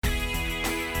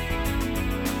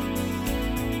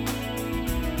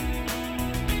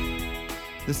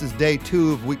This is day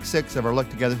 2 of week 6 of our look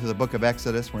together through the book of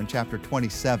Exodus. We're in chapter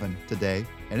 27 today.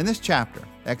 And in this chapter,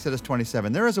 Exodus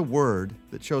 27, there is a word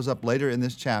that shows up later in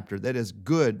this chapter that is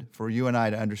good for you and I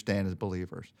to understand as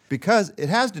believers, because it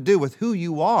has to do with who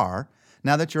you are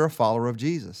now that you're a follower of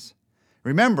Jesus.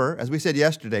 Remember, as we said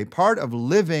yesterday, part of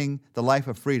living the life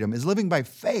of freedom is living by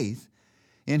faith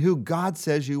in who God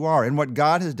says you are and what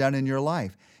God has done in your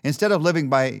life. Instead of living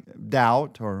by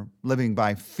doubt or living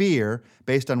by fear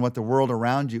based on what the world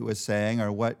around you is saying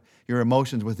or what your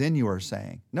emotions within you are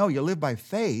saying. No, you live by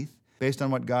faith based on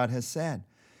what God has said.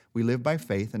 We live by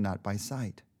faith and not by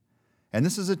sight. And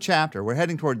this is a chapter. We're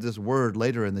heading toward this word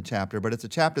later in the chapter, but it's a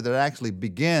chapter that actually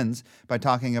begins by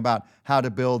talking about how to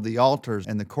build the altars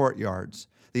and the courtyards.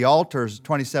 The altars,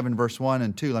 27 verse 1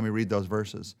 and 2, let me read those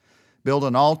verses. Build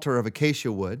an altar of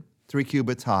acacia wood, 3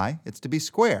 cubits high. It's to be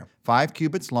square, 5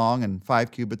 cubits long and 5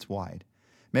 cubits wide.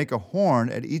 Make a horn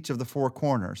at each of the 4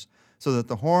 corners, so that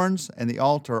the horns and the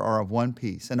altar are of one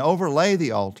piece, and overlay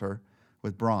the altar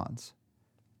with bronze.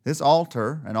 This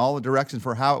altar and all the directions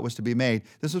for how it was to be made,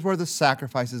 this is where the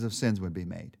sacrifices of sins would be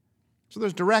made. So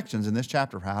there's directions in this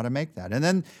chapter for how to make that. And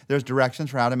then there's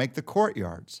directions for how to make the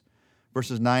courtyards.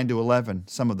 Verses 9 to 11,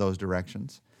 some of those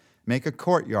directions. Make a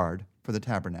courtyard for the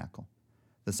tabernacle.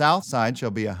 The south side shall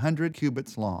be 100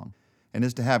 cubits long, and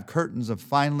is to have curtains of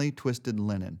finely twisted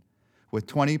linen, with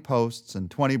 20 posts and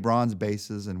 20 bronze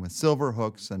bases, and with silver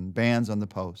hooks and bands on the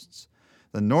posts.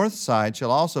 The north side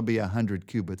shall also be 100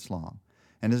 cubits long,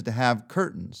 and is to have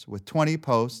curtains with 20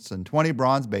 posts and 20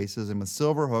 bronze bases, and with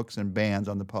silver hooks and bands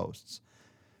on the posts.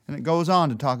 And it goes on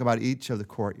to talk about each of the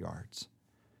courtyards.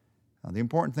 Now, the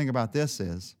important thing about this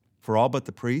is, for all but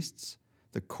the priests,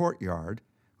 the courtyard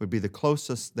would be the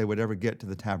closest they would ever get to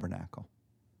the tabernacle.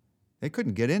 They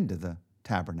couldn't get into the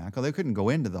tabernacle. They couldn't go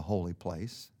into the holy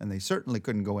place, and they certainly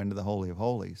couldn't go into the Holy of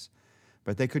Holies,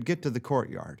 but they could get to the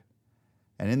courtyard.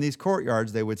 And in these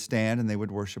courtyards, they would stand and they would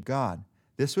worship God.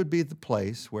 This would be the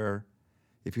place where,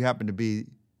 if you happen to be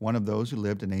one of those who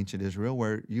lived in ancient Israel,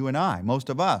 where you and I, most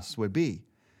of us, would be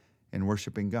in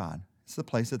worshiping God. It's the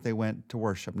place that they went to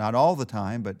worship. Not all the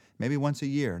time, but maybe once a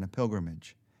year in a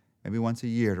pilgrimage. Maybe once a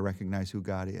year to recognize who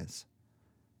God is.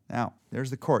 Now,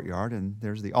 there's the courtyard and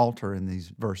there's the altar in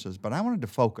these verses, but I wanted to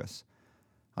focus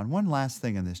on one last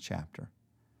thing in this chapter.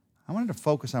 I wanted to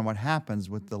focus on what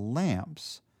happens with the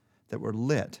lamps that were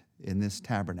lit in this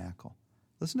tabernacle.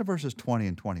 Listen to verses 20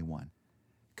 and 21.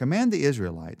 Command the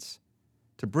Israelites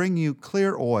to bring you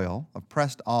clear oil of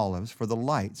pressed olives for the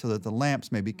light, so that the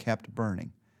lamps may be kept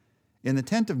burning. In the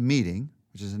tent of meeting,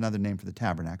 which is another name for the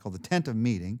tabernacle, the tent of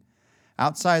meeting,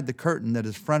 outside the curtain that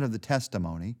is front of the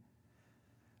testimony,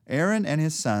 Aaron and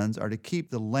his sons are to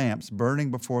keep the lamps burning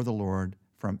before the Lord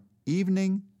from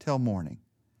evening till morning.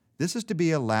 This is to be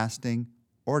a lasting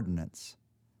ordinance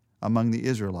among the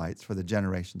Israelites for the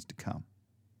generations to come.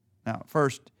 Now,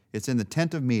 first, it's in the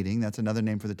tent of meeting. That's another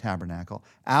name for the tabernacle.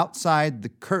 Outside the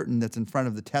curtain that's in front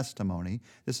of the testimony,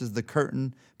 this is the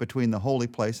curtain between the holy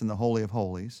place and the Holy of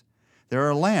Holies. There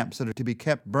are lamps that are to be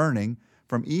kept burning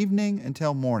from evening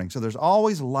until morning. So there's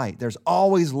always light. There's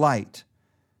always light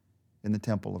in the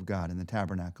temple of God, in the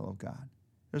tabernacle of God.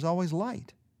 There's always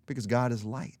light because God is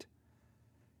light.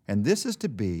 And this is to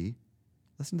be,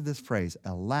 listen to this phrase,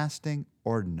 a lasting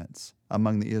ordinance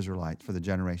among the Israelites for the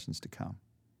generations to come.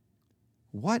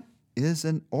 What is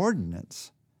an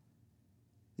ordinance?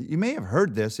 You may have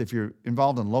heard this if you're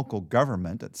involved in local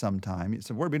government at some time. It's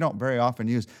a word we don't very often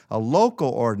use. A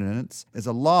local ordinance is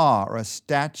a law or a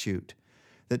statute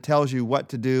that tells you what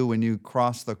to do when you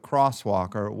cross the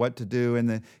crosswalk, or what to do in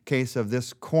the case of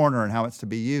this corner and how it's to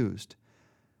be used.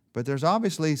 But there's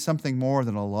obviously something more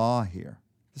than a law here.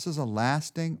 This is a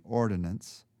lasting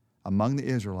ordinance among the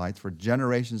Israelites for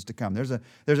generations to come. There's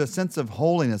a sense of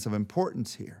holiness, of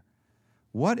importance here.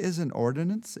 What is an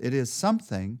ordinance? It is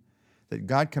something that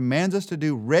God commands us to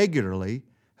do regularly,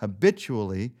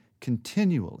 habitually,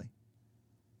 continually.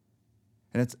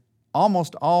 And it's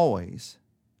almost always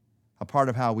a part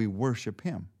of how we worship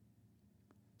Him.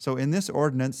 So in this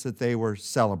ordinance that they were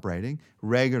celebrating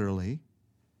regularly,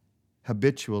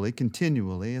 habitually,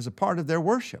 continually, as a part of their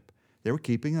worship, they were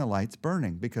keeping the lights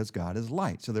burning because God is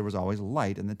light. So there was always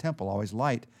light in the temple, always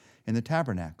light in the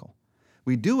tabernacle.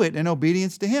 We do it in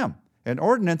obedience to Him. An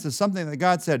ordinance is something that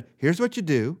God said, here's what you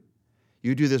do.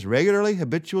 You do this regularly,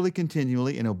 habitually,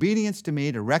 continually, in obedience to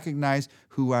me to recognize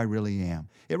who I really am.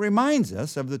 It reminds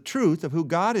us of the truth of who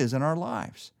God is in our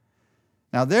lives.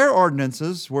 Now, their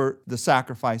ordinances were the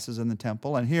sacrifices in the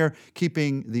temple, and here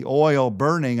keeping the oil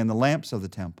burning in the lamps of the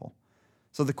temple.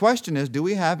 So the question is, do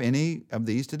we have any of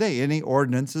these today, any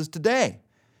ordinances today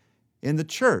in the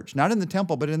church? Not in the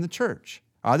temple, but in the church.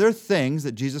 Are there things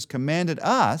that Jesus commanded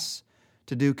us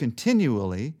to do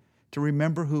continually to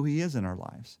remember who he is in our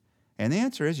lives? And the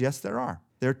answer is yes, there are.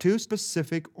 There are two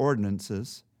specific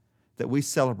ordinances that we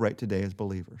celebrate today as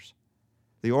believers.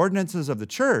 The ordinances of the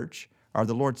church are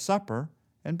the Lord's Supper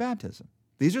and baptism.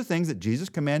 These are things that Jesus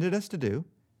commanded us to do.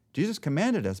 Jesus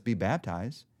commanded us be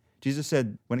baptized. Jesus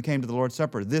said when it came to the Lord's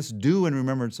Supper, "This do in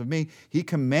remembrance of me." He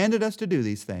commanded us to do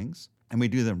these things, and we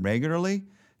do them regularly,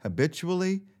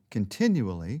 habitually,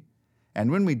 continually.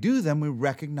 And when we do them, we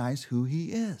recognize who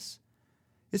he is.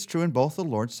 It's true in both the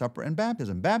Lord's Supper and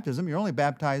baptism. Baptism, you're only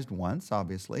baptized once,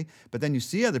 obviously, but then you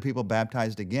see other people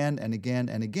baptized again and again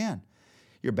and again.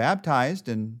 You're baptized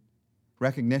in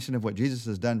recognition of what Jesus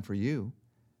has done for you.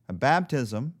 A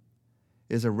baptism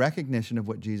is a recognition of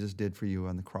what Jesus did for you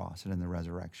on the cross and in the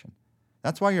resurrection.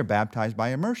 That's why you're baptized by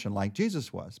immersion like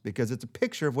Jesus was, because it's a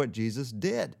picture of what Jesus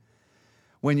did.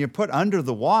 When you're put under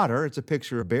the water, it's a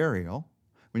picture of burial.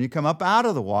 When you come up out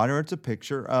of the water, it's a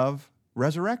picture of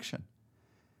resurrection.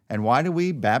 And why do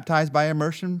we baptize by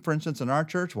immersion, for instance, in our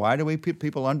church? Why do we put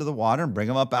people under the water and bring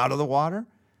them up out of the water?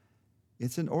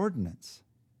 It's an ordinance.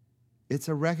 It's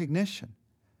a recognition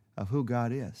of who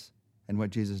God is and what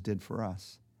Jesus did for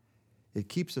us. It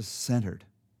keeps us centered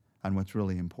on what's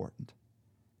really important.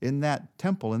 In that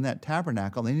temple, in that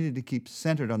tabernacle, they needed to keep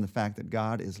centered on the fact that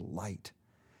God is light.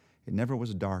 It never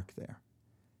was dark there.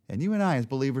 And you and I, as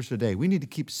believers today, we need to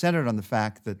keep centered on the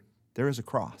fact that there is a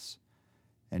cross,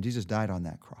 and Jesus died on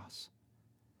that cross.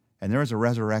 And there is a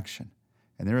resurrection,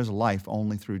 and there is life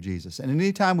only through Jesus. And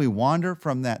anytime we wander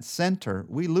from that center,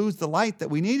 we lose the light that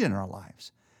we need in our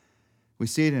lives. We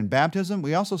see it in baptism.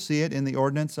 We also see it in the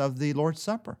ordinance of the Lord's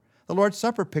Supper. The Lord's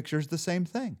Supper pictures the same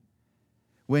thing.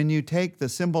 When you take the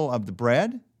symbol of the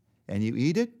bread and you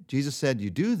eat it, Jesus said, "You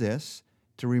do this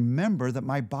to remember that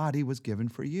my body was given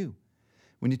for you."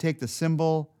 When you take the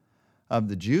symbol of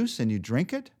the juice and you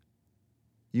drink it,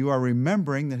 you are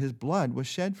remembering that his blood was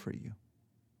shed for you.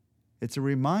 It's a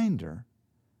reminder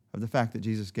of the fact that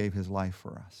Jesus gave his life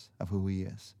for us, of who he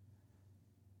is.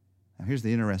 Now here's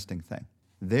the interesting thing.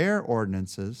 Their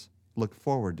ordinances look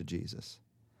forward to Jesus.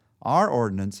 Our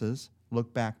ordinances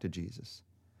look back to Jesus,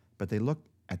 but they look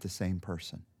at the same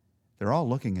person. They're all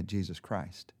looking at Jesus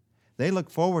Christ. They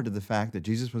look forward to the fact that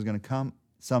Jesus was going to come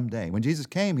someday. When Jesus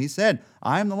came, he said,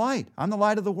 "I am the light. I'm the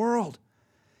light of the world."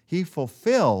 He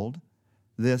fulfilled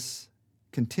this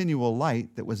continual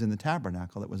light that was in the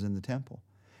tabernacle, that was in the temple.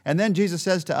 And then Jesus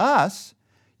says to us,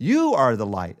 "You are the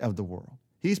light of the world."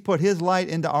 He's put his light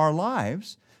into our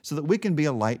lives so that we can be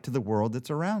a light to the world that's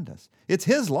around us. It's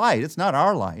his light. It's not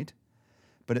our light,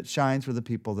 but it shines for the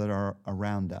people that are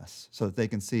around us so that they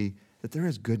can see that there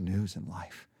is good news in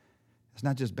life. It's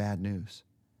not just bad news.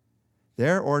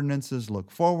 Their ordinances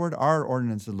look forward, our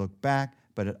ordinances look back,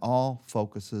 but it all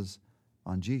focuses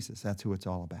on Jesus. That's who it's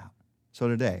all about. So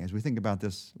today, as we think about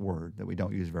this word that we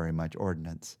don't use very much,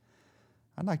 ordinance,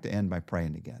 I'd like to end by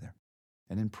praying together.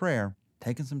 And in prayer,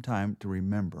 taking some time to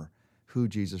remember who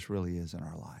Jesus really is in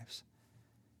our lives.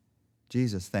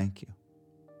 Jesus, thank you.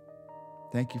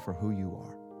 Thank you for who you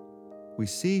are. We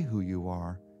see who you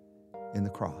are in the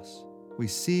cross. We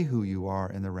see who you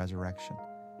are in the resurrection.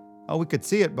 Oh, we could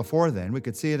see it before then. We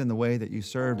could see it in the way that you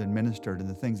served and ministered and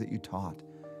the things that you taught.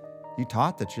 You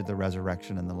taught that you're the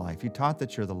resurrection and the life. You taught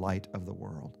that you're the light of the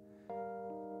world.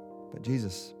 But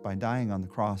Jesus, by dying on the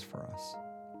cross for us,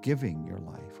 giving your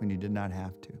life when you did not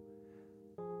have to,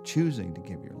 choosing to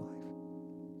give your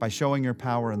life, by showing your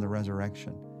power in the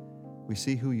resurrection, we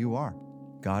see who you are,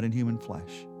 God in human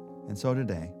flesh. And so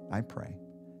today, I pray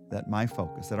that my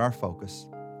focus, that our focus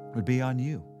would be on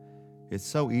you. It's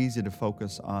so easy to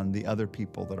focus on the other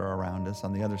people that are around us,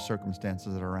 on the other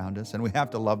circumstances that are around us, and we have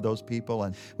to love those people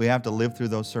and we have to live through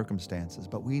those circumstances,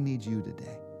 but we need you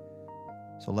today.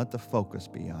 So let the focus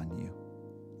be on you.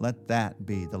 Let that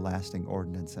be the lasting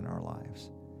ordinance in our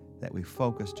lives, that we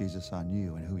focus, Jesus, on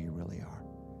you and who you really are.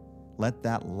 Let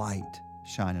that light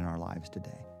shine in our lives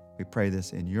today. We pray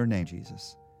this in your name,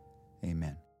 Jesus.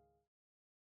 Amen.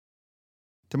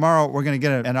 Tomorrow, we're going to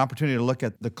get an opportunity to look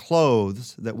at the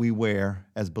clothes that we wear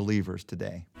as believers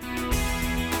today.